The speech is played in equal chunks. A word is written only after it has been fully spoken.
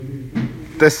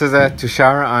This is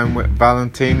Tushara. I'm with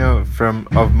Valentino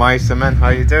of My Cement. How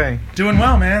are you doing? Doing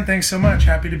well, man. Thanks so much.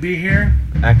 Happy to be here.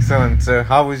 Excellent. So,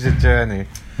 how was your journey?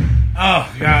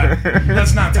 Oh, God.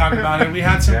 Let's not talk about it. We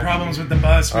had some problems with the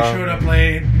bus. We showed up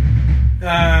late.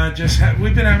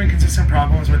 We've been having consistent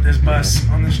problems with this bus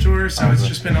on this tour, so it's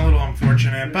just been a little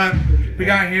unfortunate. But we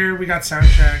got here, we got sound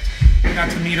checked, we got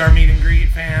to meet our meet and greet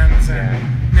fans,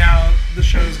 and now the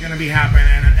show's going to be happening,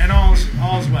 and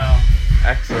all's well.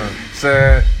 Excellent.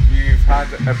 So you've had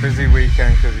a busy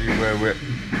weekend because you were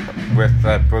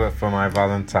with Bullet For My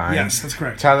Valentine. Yes, that's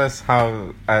correct. Tell us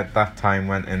how that time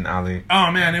went in Ali. Oh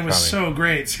man, it was so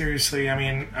great. Seriously, I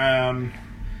mean,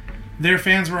 their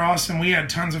fans were awesome. We had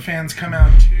tons of fans come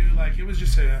out too. Like it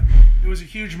was a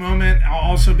huge moment.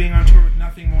 Also being on tour with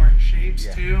Nothing More in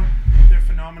Shapes too. They're a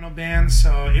phenomenal band.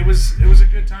 So it was a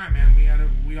good time, man.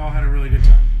 We all had a really good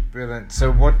time. Brilliant.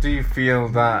 So what do you feel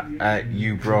that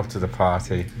you brought to the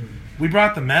party? We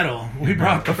brought the metal. We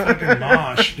brought the fucking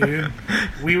mosh, dude.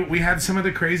 We had some of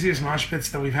the craziest mosh pits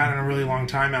that we've had in a really long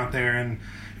time out there, and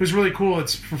it was really cool.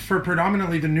 It's for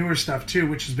predominantly the newer stuff too,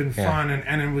 which has been fun,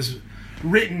 and it was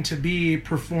written to be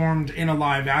performed in a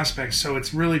live aspect, so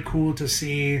it's really cool to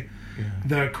see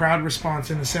the crowd response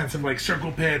in the sense of like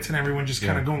circle pits and everyone just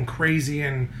kind of going crazy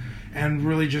and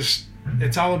really just,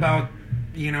 it's all about,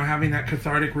 you know, having that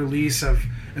cathartic release of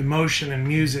emotion and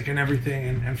music and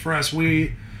everything, and for us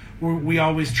we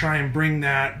always try and bring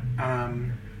that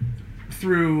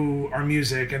through our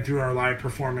music and through our live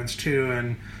performance too,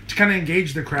 and to kind of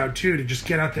engage the crowd too, to just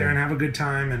get out there and have a good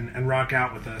time and rock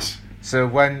out with us. So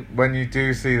when you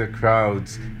do see the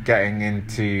crowds getting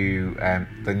into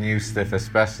the new stuff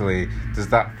especially, does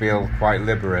that feel quite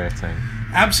liberating?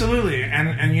 Absolutely,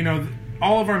 and you know,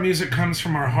 all of our music comes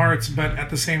from our hearts, but at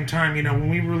the same time, you know, when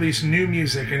we release new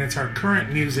music and it's our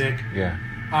current music,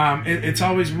 it's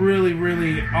always really,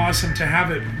 really awesome to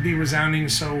have it be resounding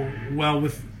so well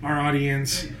with our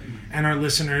audience and our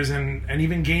listeners, and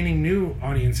even gaining new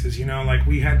audiences. You know, like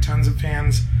we had tons of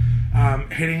fans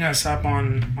hitting us up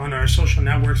on our social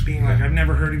networks being like, I've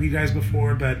never heard of you guys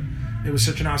before, but it was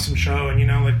such an awesome show. And you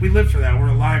know, like we live for that. We're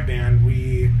a live band.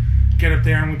 We get up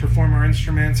there and we perform our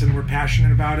instruments, and we're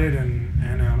passionate about it, and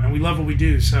we love what we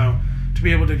do. So to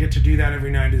be able to get to do that every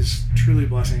night is truly a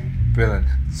blessing. Brilliant.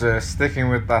 So sticking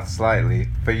with that slightly,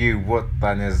 for you, what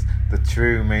then is the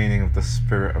true meaning of the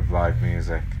spirit of live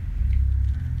music?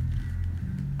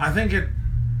 I think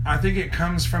it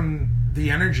comes from the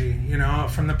energy, you know,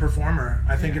 from the performer.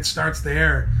 I think it starts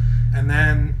there, and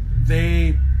then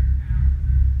they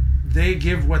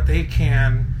give what they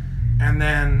can, and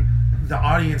then the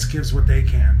audience gives what they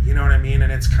can. You know what I mean?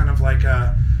 And it's kind of like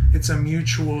it's a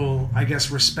mutual, I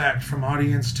guess, respect from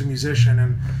audience to musician,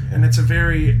 and it's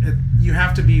you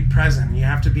have to be present, you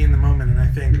have to be in the moment. And I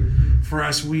think for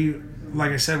us,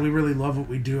 like I said, we really love what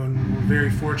we do, and we're very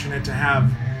fortunate to have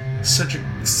such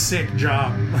a sick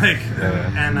job,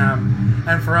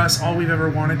 and for us, all we've ever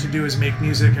wanted to do is make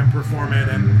music and perform it,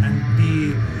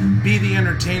 and be the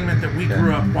entertainment that we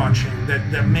grew up watching,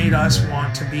 that made us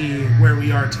want to be where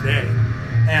we are today,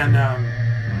 and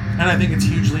I think it's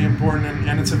hugely important,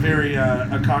 and it's a very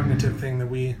a cognitive thing that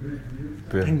we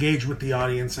engage with the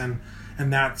audience, and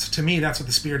that's, to me, that's what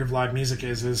the spirit of live music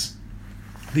is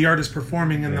the artist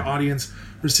performing and the audience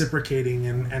reciprocating,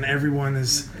 and everyone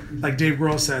is, like Dave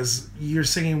Grohl says, you're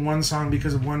singing one song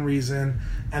because of one reason,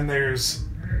 and there's,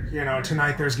 you know,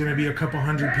 tonight there's going to be a couple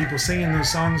hundred people singing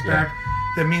those songs back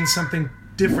that means something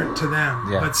different to them,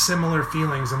 but similar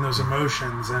feelings and those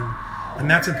emotions, and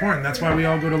that's important. That's why we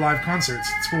all go to live concerts.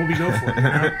 It's what we go for, you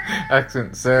know?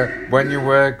 Excellent. So when you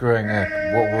were growing up,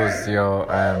 what was your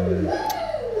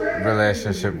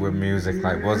relationship with music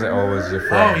like? Was it always your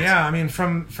friend? Oh yeah, I mean,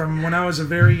 from when I was a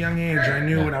very young age, I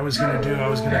knew what I was going to do. I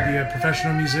was going to be a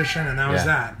professional musician, and that was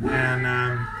that. And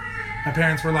my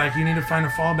parents were like, you need to find a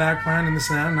fallback plan and this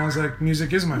and that, and I was like,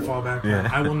 music is my fallback plan.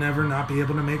 I will never not be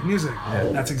able to make music.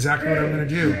 That's exactly what I'm going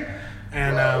to do.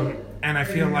 And I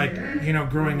feel like, you know,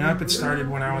 growing up, it started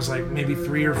when I was like maybe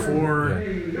 3 or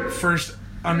 4, first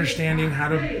understanding how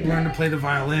to learn to play the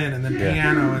violin, and then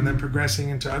piano, and then progressing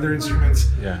into other instruments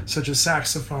such as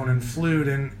saxophone and flute,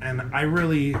 and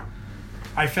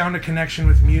I found a connection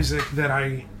with music that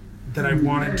I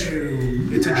wanted to.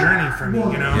 It's a journey for me,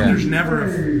 you know.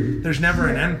 There's never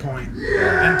an end point,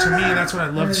 and to me, that's what I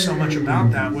loved so much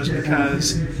about that, was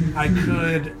because I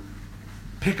could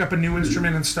pick up a new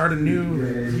instrument and start a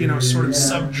new, you know, sort of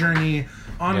sub-journey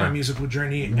on my musical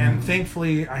journey. And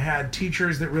thankfully, I had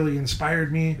teachers that really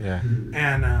inspired me,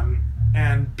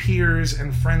 and peers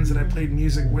and friends that I played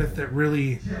music with that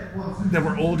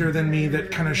were older than me, that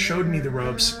kind of showed me the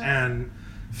ropes. And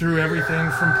through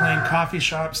everything from playing coffee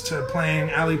shops to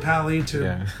playing Ali Pali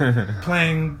to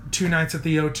playing 2 nights at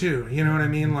the O2. You know what I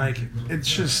mean? Like,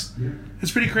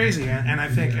 it's pretty crazy. And I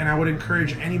think, and I would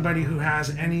encourage anybody who has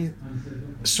any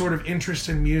sort of interest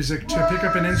in music to pick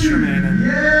up an instrument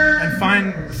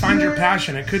and find your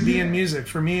passion. It could be in music.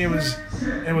 For me, it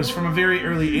was from a very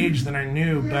early age that I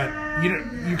knew, but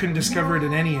you can discover it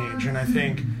at any age. And I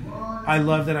think I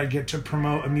love that I get to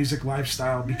promote a music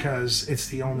lifestyle because it's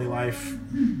the only life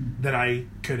that I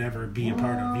could ever be a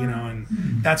part of, and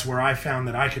that's where I found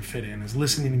that I could fit in, is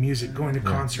listening to music, going to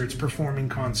concerts, performing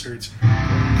concerts,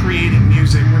 creating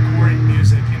music, recording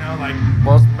music, like...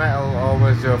 Was metal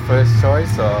always your first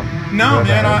choice, or...? No,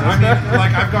 man, I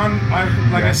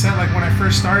mean, I said, like, when I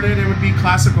first started, it would be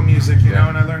classical music,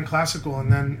 and I learned classical,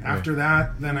 and then after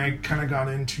that, then I kind of got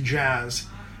into jazz.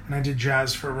 And I did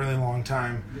jazz for a really long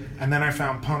time, and then I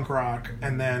found punk rock,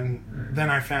 and then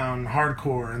I found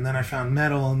hardcore, and then I found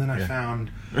metal, and then I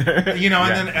found, and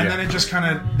then it just kind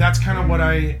of, that's what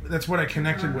I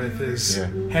connected with, is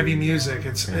heavy music.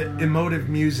 It's emotive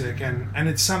music, and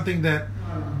it's something that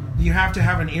you have to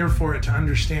have an ear for it to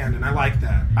understand, and I like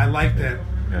that.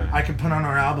 I can put on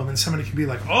our album and somebody can be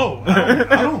like, "Oh,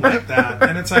 I don't like that,"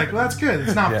 and it's like, well, that's good.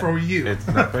 It's not for you. It's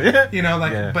not for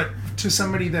you. But to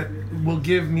somebody that will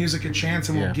give music a chance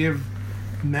and will give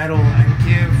metal and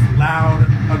give loud,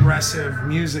 aggressive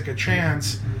music a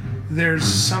chance, there's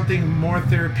something more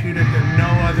therapeutic that no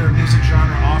other music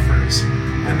genre offers,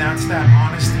 and that's that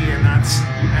honesty,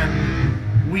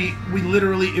 and we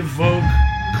literally evoke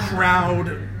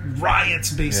crowd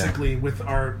riots basically with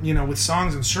our with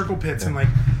songs and circle pits and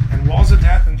walls of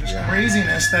death and just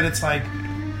craziness that it's like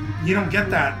you don't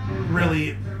get that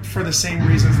really for the same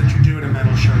reasons that you do at a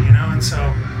metal show, and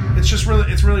so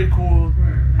it's really cool,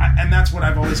 and that's what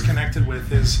I've always connected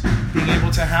with, is being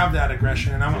able to have that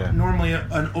aggression. And I'm normally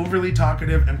an overly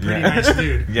talkative and pretty nice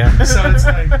dude, so it's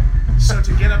like, so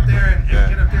to get up there and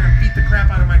get up there and beat the crap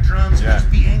out of my drums and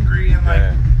just be angry and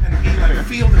and be like,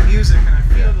 feel the music and I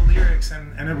feel the lyrics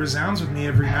and it resounds with me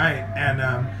every night.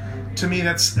 And to me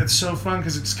that's so fun,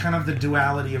 because it's kind of the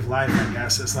duality of life, I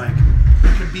guess. It's like you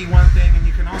could be one thing and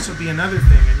you can also be another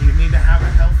thing, and you need to have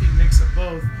a healthy mix of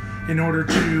both in order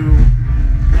to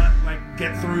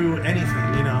get through anything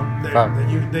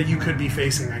that you could be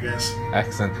facing, I guess.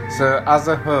 Excellent. So as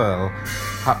a whole,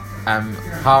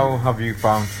 how have you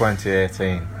found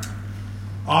 2018?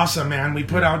 Awesome, man. We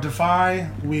put out Defy.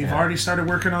 We've already started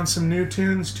working on some new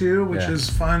tunes too, which is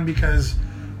fun because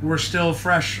we're still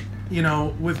fresh,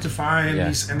 with Defy,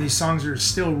 and these songs are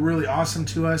still really awesome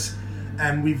to us,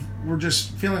 and we're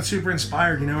just feeling super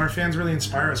inspired. Our fans really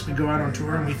inspire us. We go out on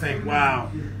tour and we think,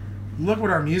 wow, look what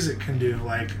our music can do.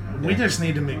 Like, we just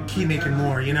need to keep making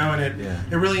more, and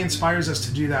it really inspires us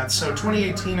to do that. So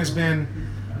 2018 has been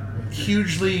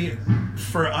hugely,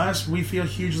 for us, we feel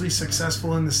hugely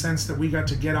successful in the sense that we got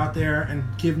to get out there and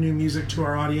give new music to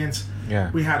our audience.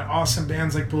 We had awesome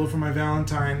bands like Bullet For My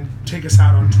Valentine take us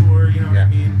out on tour, what I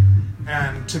mean?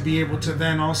 And to be able to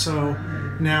then also,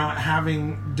 now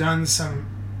having done some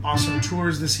awesome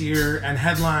tours this year and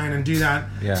headline and do that,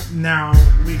 now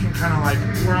we can kind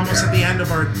of we're almost at the end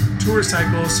of our tour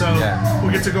cycle, so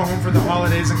we'll get to go home for the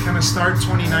holidays and kind of start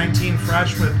 2019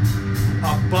 fresh with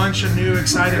a bunch of new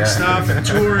exciting stuff and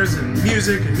tours and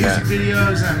music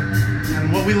videos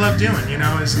and what we love doing,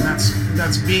 is, and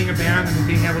that's being a band and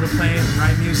being able to play and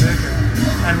write music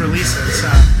and release it. So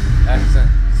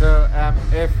excellent. So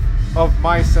if Of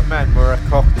Mice and Men were a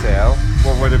cocktail,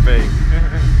 what would it be?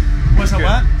 Was it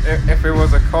what? If it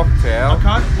was a cocktail.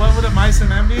 What would a Mice and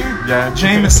Men be? Yeah.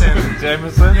 Jameson.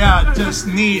 Jameson? Yeah, just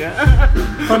neat.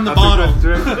 From the bottle.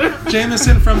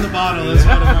 Jameson from the bottle is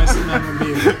what a Mice and Men would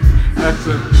be.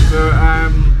 Excellent. So,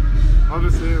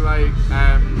 obviously,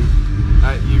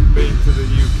 you've been to the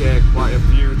UK quite a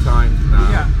few times now.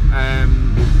 Yeah.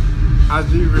 As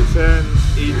you return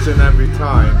each and every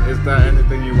time, is there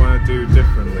anything you want to do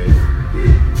differently?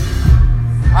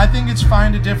 I think it's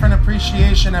find a different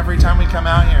appreciation every time we come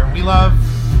out here.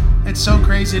 It's so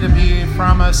crazy to be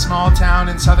from a small town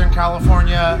in Southern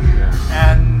California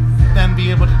and then be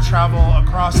able to travel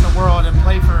across the world and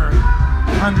play for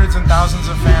hundreds and thousands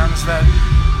of fans that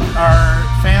are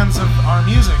fans of our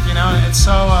music, It's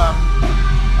so,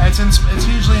 it's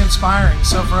hugely inspiring.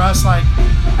 So for us,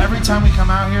 every time we come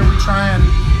out here, we try and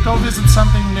go visit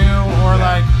something new,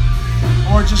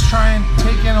 or just try and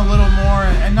take in a little more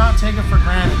and not take it for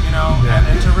granted,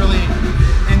 and to really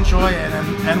enjoy it.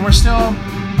 And we're still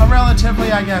a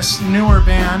relatively, I guess, newer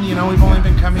band. We've only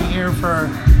been coming here for,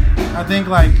 I think,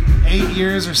 8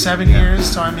 years or 7 years.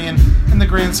 So, I mean, in the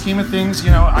grand scheme of things,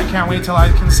 I can't wait till I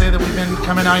can say that we've been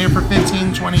coming out here for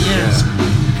 15, 20 years.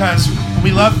 because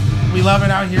we love it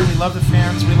out here. We love the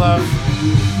fans. We love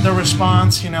the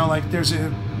response. You know, like there's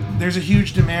a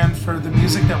huge demand for the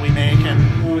music that we make,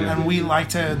 and we like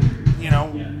to, you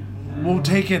know, we'll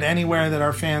take it anywhere that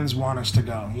our fans want us to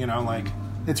go. You know, like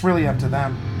it's really up to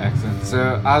them. Excellent.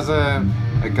 So, as a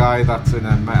guy that's in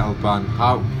a metal band,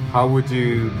 how would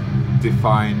you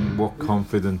define what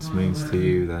confidence means to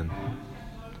you then?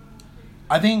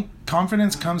 I think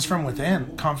confidence comes from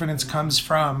within. Confidence comes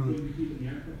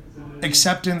from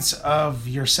acceptance of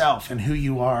yourself and who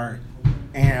you are,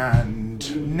 and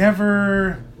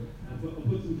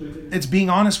it's being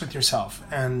honest with yourself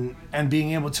and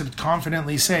being able to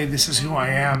confidently say, this is who I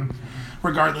am,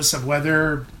 regardless of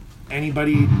whether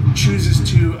anybody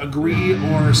chooses to agree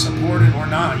or support it or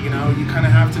not. You know, you kind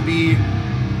of have to be,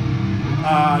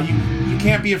 you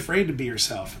can't be afraid to be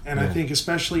yourself. And I think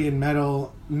especially in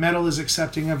metal is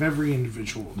accepting of every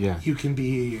individual. Yeah. You can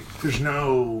be, there's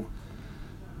no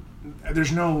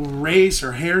race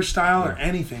or hairstyle or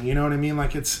anything. You know what I mean?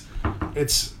 Like it's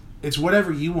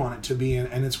whatever you want it to be,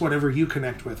 and it's whatever you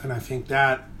connect with. And I think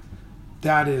that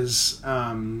is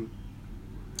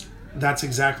that's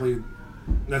exactly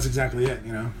it,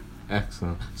 you know.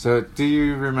 Excellent. So, do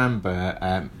you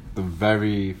remember the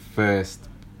very first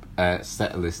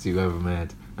set list you ever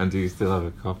made, and do you still have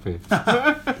a copy?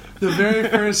 The very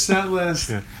first set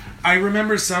list. Yeah. I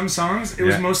remember some songs. It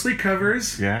was mostly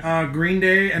covers. Yeah. Green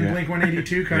Day and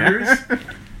Blink-182 covers. Yeah.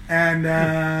 And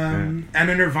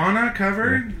a Nirvana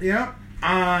cover. Yeah.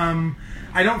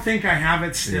 I don't think I have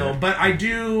it still, but I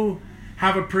do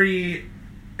have a pretty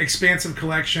expansive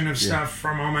collection of stuff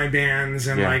from all my bands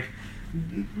and like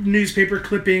newspaper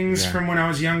clippings from when I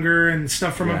was younger and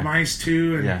stuff from Mice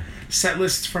too, and set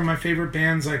lists from my favorite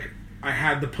bands. Like I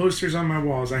had the posters on my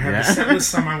walls. I had the set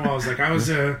lists on my walls. Like I was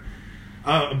a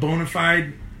bona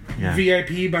fide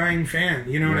VIP buying fan.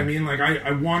 You know what I mean? Like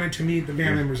I wanted to meet the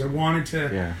band members. I wanted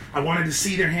to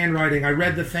see their handwriting. I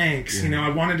read the thanks. You know, I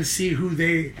wanted to see who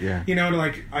they. You know,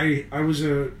 like I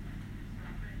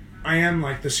am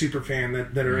like the super fan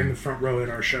that are in the front row at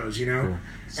our shows, you know?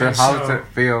 So how does it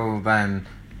feel then,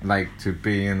 like, to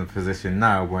be in the position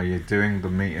now where you're doing the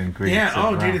meet and greets?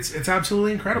 Yeah, dude, it's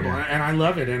absolutely incredible. And I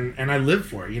love it, and I live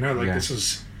for it, you know? Like, this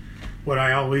is what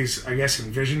I always, I guess,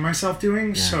 envisioned myself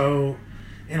doing. So,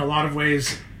 in a lot of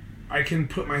ways, I can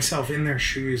put myself in their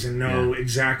shoes and know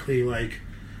exactly, like,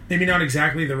 maybe not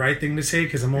exactly the right thing to say,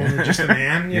 because I'm only just a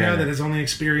man, you know, that has only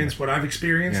experienced what I've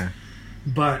experienced.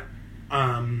 But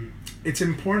it's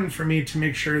important for me to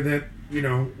make sure that, you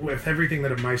know, with everything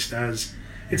that a Mice does,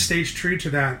 it stays true to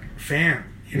that fan,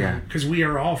 you know, because we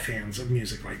are all fans of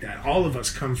music like that. All of us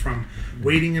come from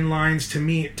waiting in lines to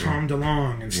meet Tom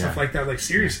DeLonge and stuff like that. Like,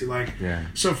 seriously, like,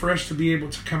 so for us to be able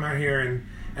to come out here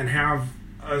and have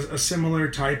a similar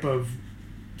type of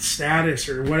status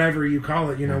or whatever you call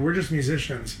it, you know, we're just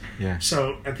musicians.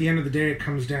 So at the end of the day, it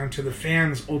comes down to the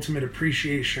fans' ultimate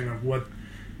appreciation of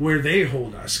where they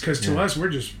hold us, because to us, we're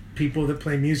just people that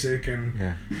play music and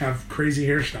have crazy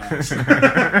hairstyles.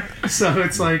 So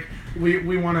it's like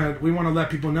we want to let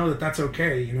people know that that's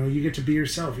okay. You know, you get to be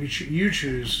yourself. You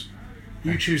choose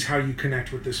how you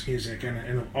connect with this music, and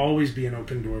it'll always be an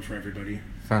open door for everybody.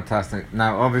 Fantastic.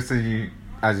 Now, obviously, you,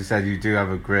 as you said, you do have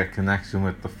a great connection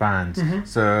with the fans.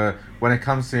 So when it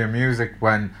comes to your music,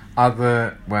 when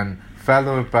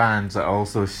fellow bands are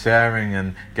also sharing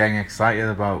and getting excited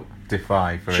about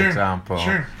Defy, for example,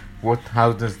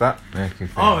 how does that make you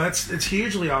feel? Oh, it's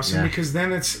hugely awesome, because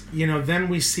then it's, you know, then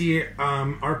we see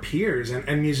our peers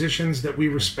and musicians that we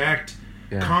respect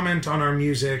comment on our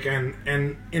music, and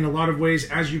in a lot of ways,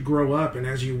 as you grow up and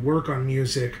as you work on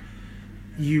music,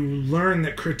 you learn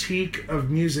that critique of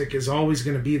music is always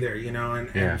going to be there, you know,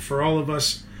 and for all of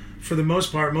us, for the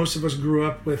most part, most of us grew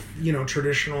up with, you know,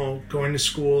 traditional going to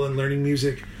school and learning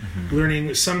music,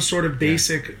 learning some sort of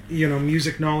basic, you know,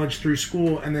 music knowledge through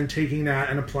school, and then taking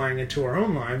that and applying it to our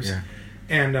own lives.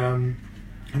 And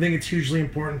I think it's hugely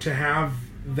important to have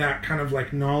that kind of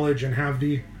like knowledge and have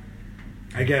the,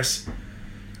 I guess,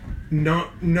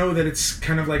 know that it's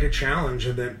kind of like a challenge,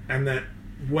 and that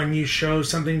when you show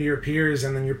something to your peers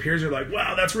and then your peers are like,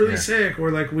 wow, that's really sick, or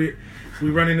like we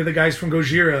run into the guys from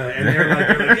Gojira and they're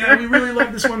like, yeah, we really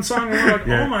love this one song, and we're like,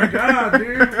 oh my god,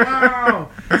 dude, wow,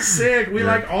 sick, we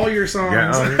like all your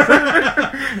songs.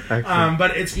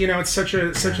 But it's, you know, it's such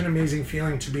an amazing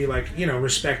feeling to be like, you know,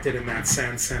 respected in that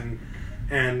sense, and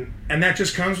that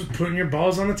just comes with putting your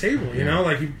balls on the table, you know,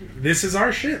 like, this is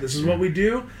our shit, this is what we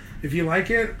do, if you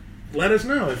like it, let us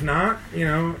know. If not, you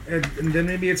know, and then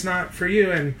maybe it's not for you,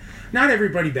 and not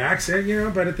everybody backs it, you know,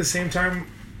 but at the same time,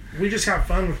 we just have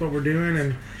fun with what we're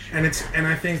doing, and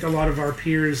I think a lot of our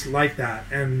peers like that,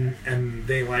 and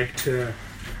they like to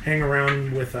hang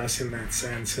around with us in that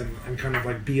sense, and kind of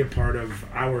like be a part of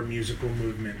our musical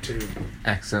movement too.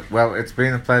 Excellent. Well, it's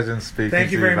been a pleasure speaking to you.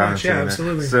 Thank you very much. Yeah,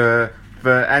 absolutely. So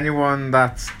for anyone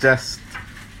that's just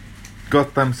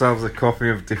got themselves a copy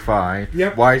of Defy,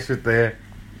 why should they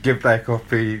give their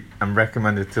copy and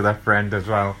recommend it to their friend as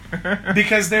well?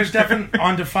 Because there's definitely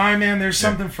on Defy, man, there's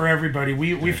something for everybody.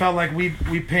 We felt like we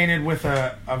painted with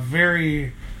a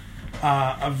very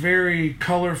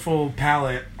colorful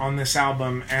palette on this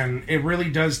album, and it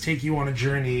really does take you on a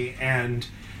journey. And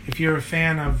if you're a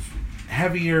fan of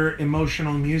heavier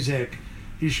emotional music,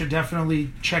 you should definitely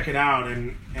check it out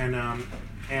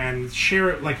and share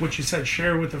it, like what you said,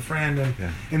 share it with a friend. And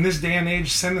in this day and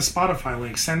age, send the Spotify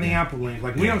link, send the Apple link.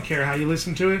 Like, we don't care how you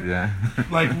listen to it.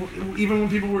 Like, even when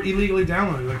people were illegally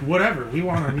downloading, like, whatever. We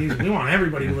want our music. We want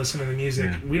everybody to listen to the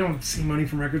music. We don't see money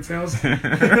from record sales.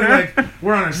 Like,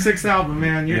 we're on our 6th album,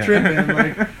 man. You're tripping.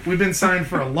 Like, we've been signed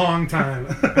for a long time.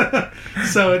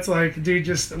 So it's like, dude,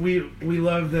 just, we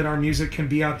love that our music can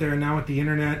be out there. And now with the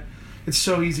internet, it's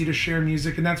so easy to share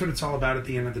music. And that's what it's all about at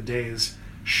the end of the day, is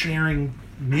sharing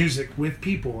music with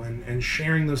people and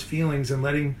sharing those feelings and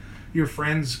letting your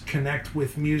friends connect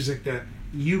with music that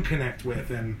you connect with.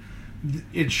 And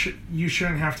you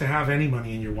shouldn't have to have any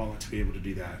money in your wallet to be able to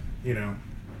do that, you know.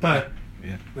 But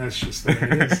that's just the way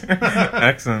it is.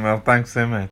 Excellent. Well, thanks so much.